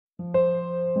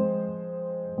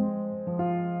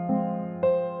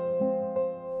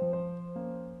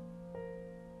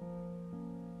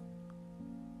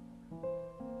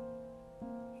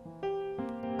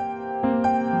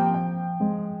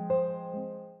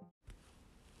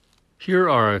Here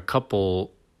are a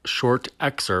couple short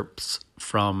excerpts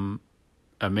from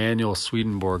Emanuel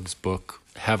Swedenborg's book,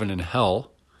 Heaven and Hell,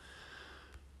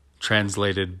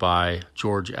 translated by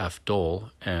George F. Dole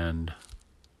and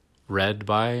read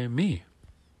by me.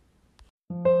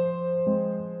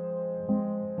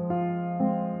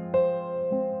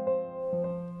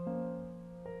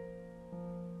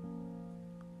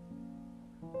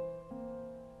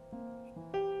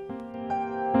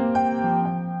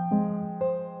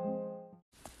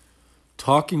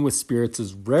 Talking with spirits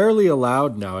is rarely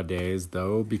allowed nowadays,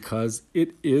 though, because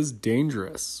it is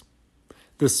dangerous.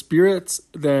 The spirits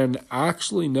then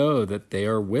actually know that they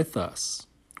are with us,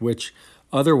 which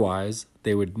otherwise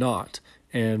they would not,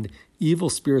 and evil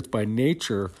spirits by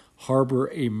nature harbor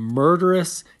a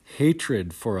murderous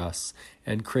hatred for us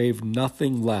and crave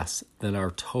nothing less than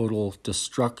our total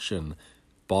destruction,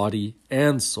 body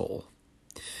and soul.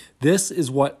 This is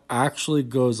what actually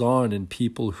goes on in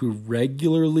people who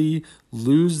regularly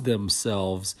lose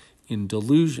themselves in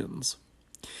delusions,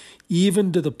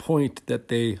 even to the point that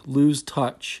they lose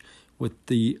touch with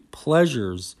the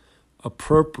pleasures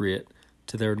appropriate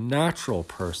to their natural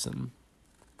person.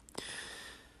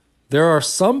 There are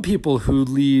some people who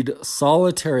lead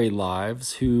solitary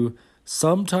lives who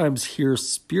sometimes hear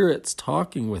spirits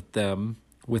talking with them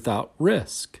without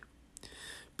risk.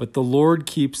 But the Lord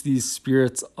keeps these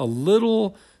spirits a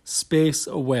little space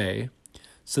away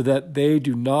so that they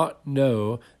do not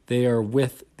know they are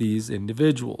with these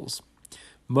individuals.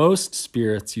 Most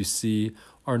spirits, you see,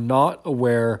 are not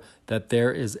aware that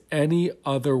there is any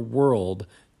other world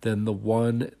than the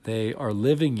one they are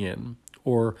living in,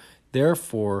 or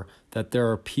therefore that there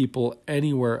are people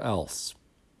anywhere else.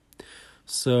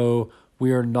 So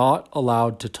we are not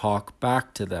allowed to talk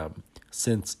back to them,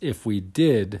 since if we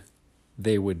did,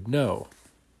 they would know.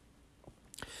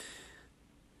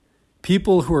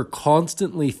 People who are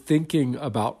constantly thinking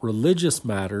about religious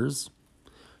matters,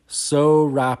 so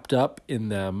wrapped up in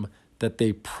them that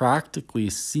they practically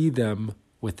see them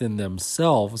within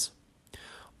themselves,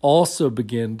 also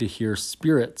begin to hear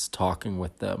spirits talking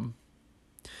with them.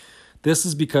 This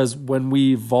is because when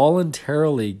we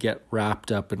voluntarily get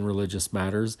wrapped up in religious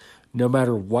matters, no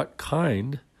matter what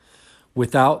kind,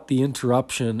 without the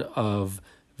interruption of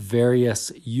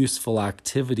various useful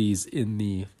activities in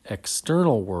the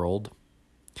external world,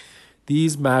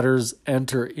 these matters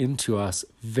enter into us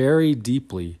very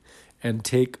deeply and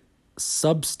take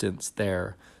substance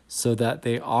there so that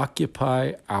they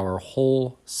occupy our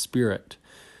whole spirit,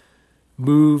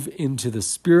 move into the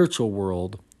spiritual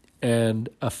world, and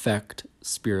affect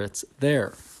spirits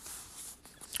there.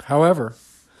 However,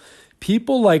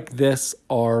 people like this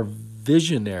are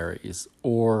visionaries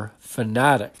or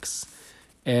fanatics,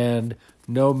 and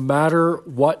no matter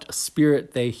what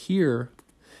spirit they hear,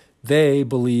 they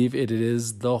believe it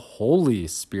is the Holy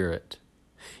Spirit,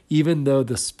 even though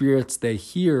the spirits they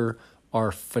hear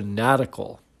are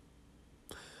fanatical.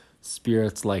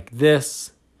 Spirits like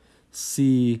this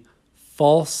see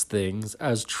false things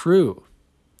as true,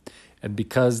 and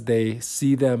because they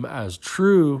see them as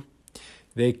true,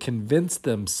 they convince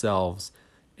themselves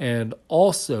and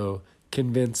also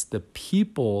convince the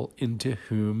people into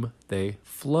whom they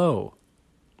flow.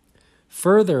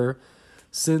 Further,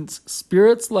 since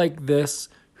spirits like this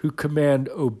who command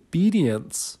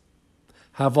obedience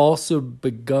have also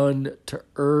begun to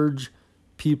urge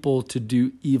people to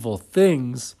do evil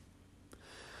things,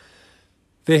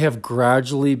 they have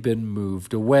gradually been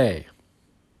moved away.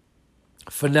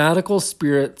 Fanatical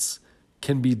spirits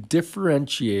can be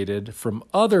differentiated from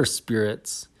other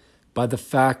spirits by the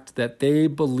fact that they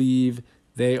believe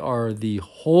they are the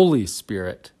Holy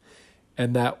Spirit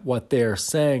and that what they are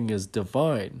saying is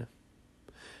divine.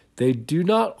 They do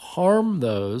not harm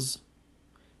those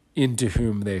into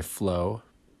whom they flow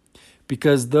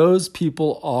because those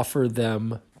people offer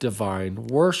them divine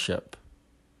worship.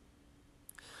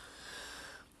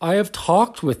 I have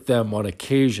talked with them on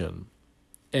occasion,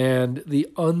 and the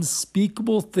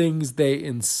unspeakable things they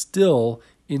instill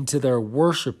into their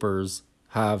worshipers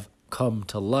have come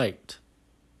to light.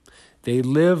 They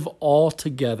live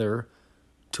altogether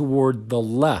toward the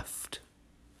left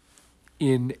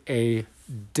in a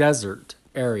desert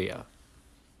area.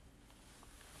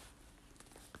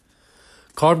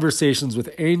 Conversations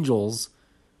with angels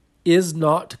is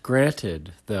not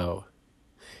granted, though,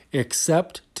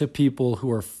 except to people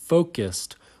who are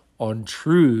focused on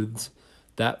truths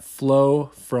that flow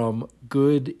from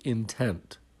good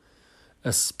intent,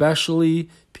 especially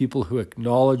people who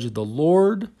acknowledge the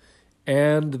Lord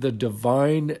and the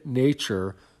divine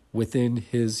nature within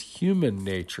his human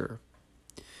nature,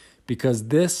 because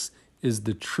this is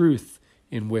the truth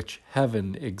in which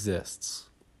heaven exists.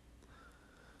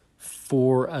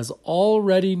 For as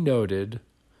already noted,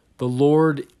 the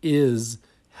Lord is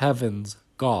heaven's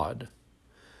God.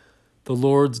 The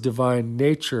Lord's divine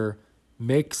nature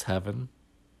makes heaven.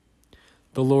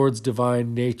 The Lord's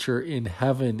divine nature in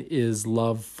heaven is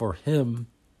love for him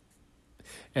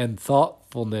and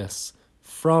thoughtfulness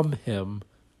from him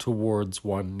towards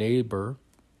one neighbor.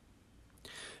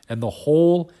 And the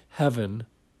whole heaven,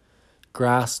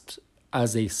 grasped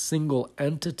as a single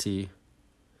entity,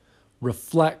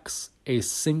 reflects a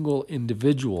single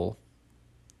individual,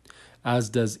 as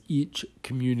does each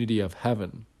community of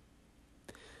heaven.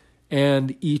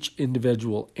 And each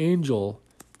individual angel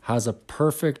has a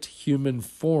perfect human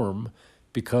form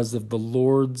because of the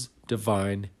Lord's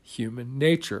divine human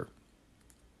nature.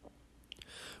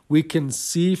 We can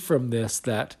see from this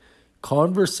that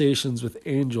conversations with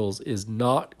angels is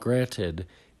not granted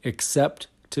except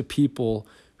to people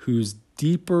whose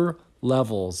deeper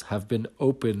levels have been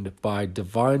opened by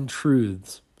divine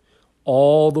truths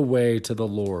all the way to the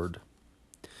Lord,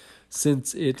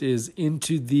 since it is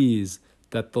into these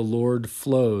that the Lord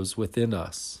flows within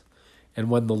us.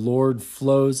 And when the Lord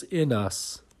flows in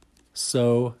us,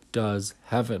 so does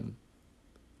heaven.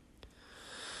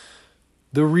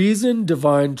 The reason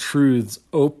divine truths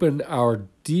open our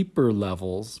deeper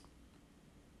levels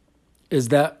is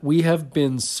that we have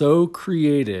been so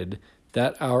created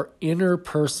that our inner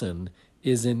person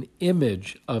is an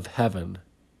image of heaven,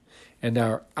 and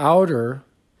our outer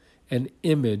an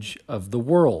image of the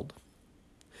world.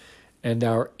 And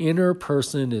our inner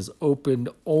person is opened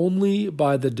only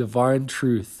by the divine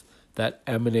truth that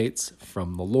emanates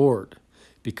from the Lord,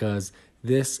 because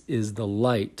this is the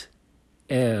light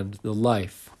and the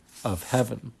life of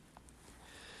heaven.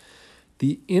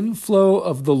 The inflow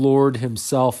of the Lord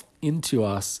himself into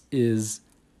us is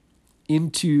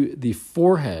into the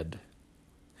forehead,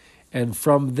 and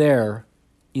from there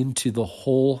into the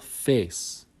whole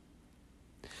face.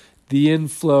 The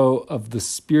inflow of the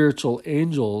spiritual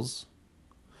angels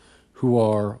who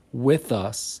are with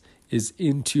us is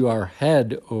into our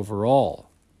head overall.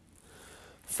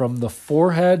 From the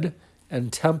forehead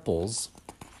and temples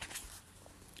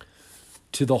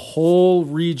to the whole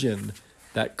region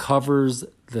that covers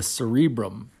the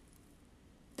cerebrum,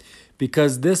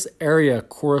 because this area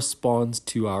corresponds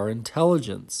to our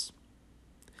intelligence.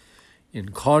 In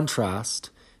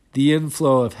contrast, the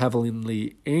inflow of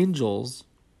heavenly angels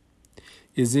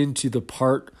is into the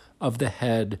part of the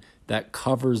head that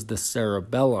covers the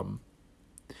cerebellum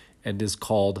and is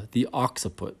called the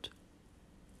occiput.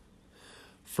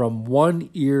 From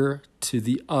one ear to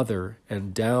the other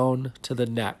and down to the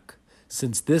neck,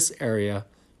 since this area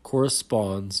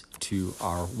corresponds to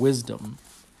our wisdom.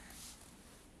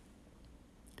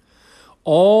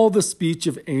 All the speech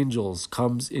of angels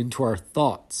comes into our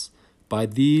thoughts by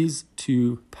these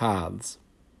two paths.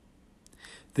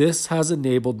 This has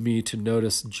enabled me to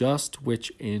notice just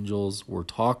which angels were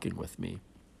talking with me.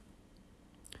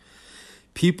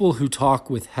 People who talk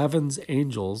with heaven's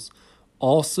angels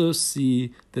also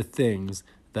see the things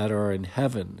that are in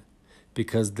heaven,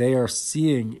 because they are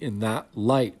seeing in that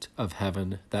light of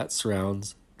heaven that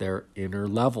surrounds their inner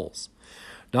levels.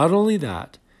 Not only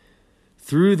that,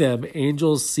 through them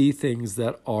angels see things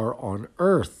that are on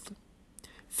earth.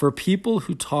 For people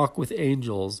who talk with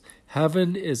angels,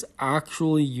 heaven is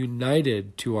actually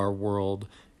united to our world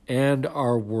and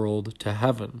our world to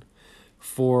heaven.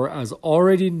 For as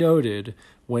already noted,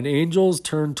 when angels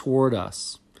turn toward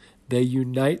us, they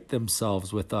unite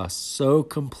themselves with us so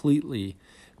completely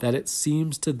that it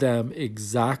seems to them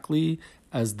exactly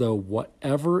as though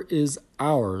whatever is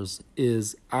ours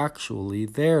is actually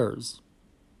theirs.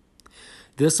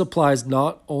 This applies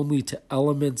not only to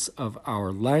elements of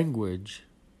our language,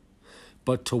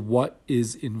 but to what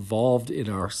is involved in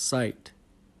our sight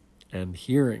and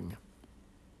hearing.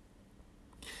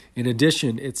 In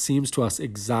addition, it seems to us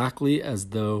exactly as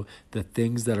though the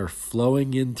things that are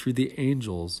flowing in through the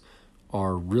angels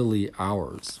are really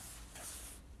ours.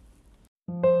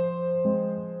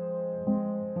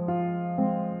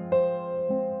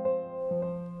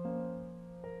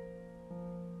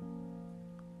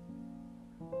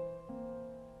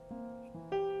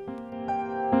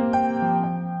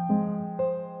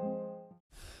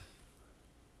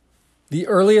 The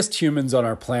earliest humans on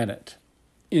our planet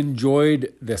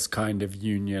enjoyed this kind of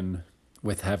union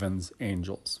with heaven's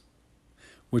angels,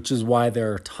 which is why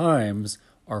their times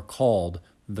are called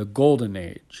the Golden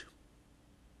Age,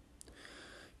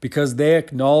 because they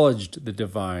acknowledged the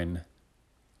divine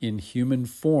in human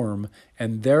form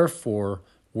and therefore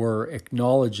were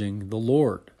acknowledging the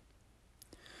Lord.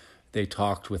 They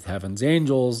talked with heaven's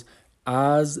angels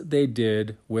as they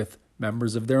did with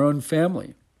members of their own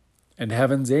family, And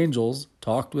heaven's angels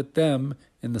talked with them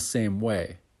in the same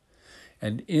way.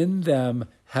 And in them,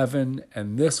 heaven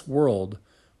and this world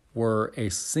were a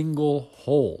single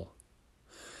whole.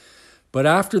 But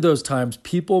after those times,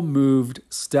 people moved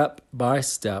step by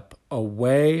step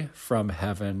away from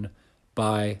heaven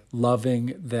by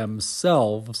loving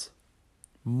themselves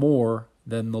more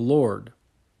than the Lord,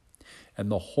 and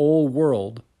the whole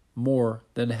world more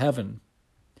than heaven.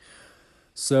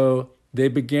 So they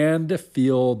began to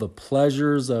feel the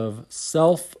pleasures of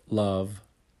self-love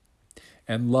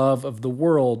and love of the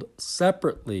world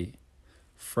separately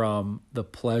from the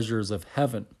pleasures of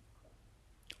heaven,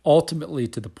 ultimately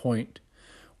to the point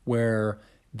where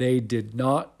they did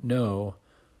not know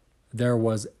there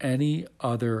was any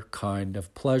other kind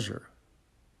of pleasure.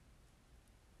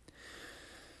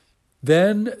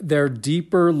 Then their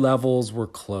deeper levels were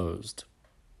closed,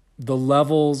 the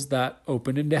levels that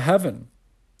opened into heaven,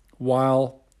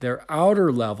 while their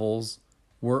outer levels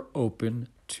were open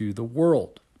to the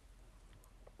world.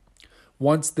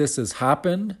 Once this has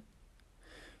happened,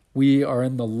 we are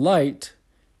in the light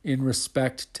in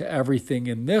respect to everything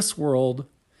in this world,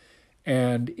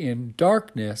 and in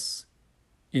darkness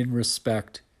in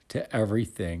respect to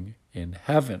everything in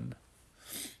heaven.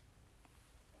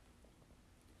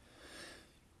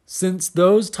 Since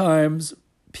those times,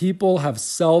 people have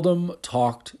seldom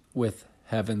talked with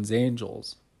heaven's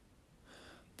angels,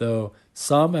 though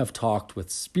some have talked with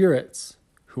spirits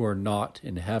who are not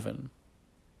in heaven.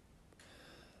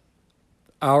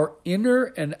 Our inner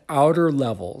and outer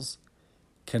levels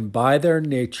can, by their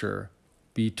nature,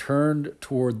 be turned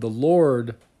toward the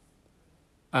Lord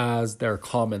as their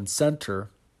common center,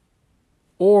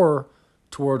 or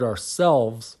toward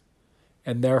ourselves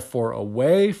and therefore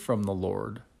away from the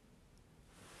Lord.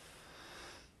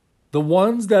 The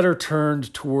ones that are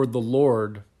turned toward the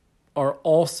Lord are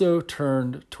also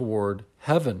turned toward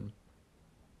heaven,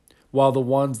 while the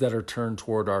ones that are turned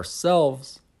toward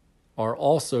ourselves are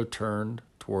also turned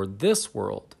toward this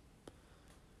world.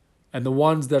 And the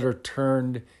ones that are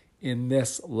turned in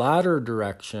this latter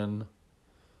direction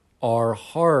are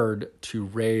hard to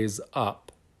raise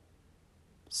up.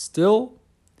 Still,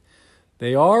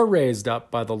 they are raised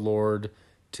up by the Lord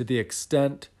to the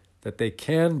extent that they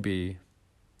can be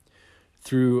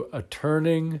through a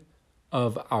turning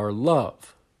of our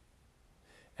love.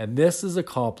 And this is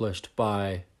accomplished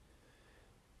by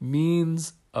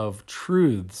means of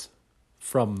truths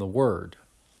from the Word.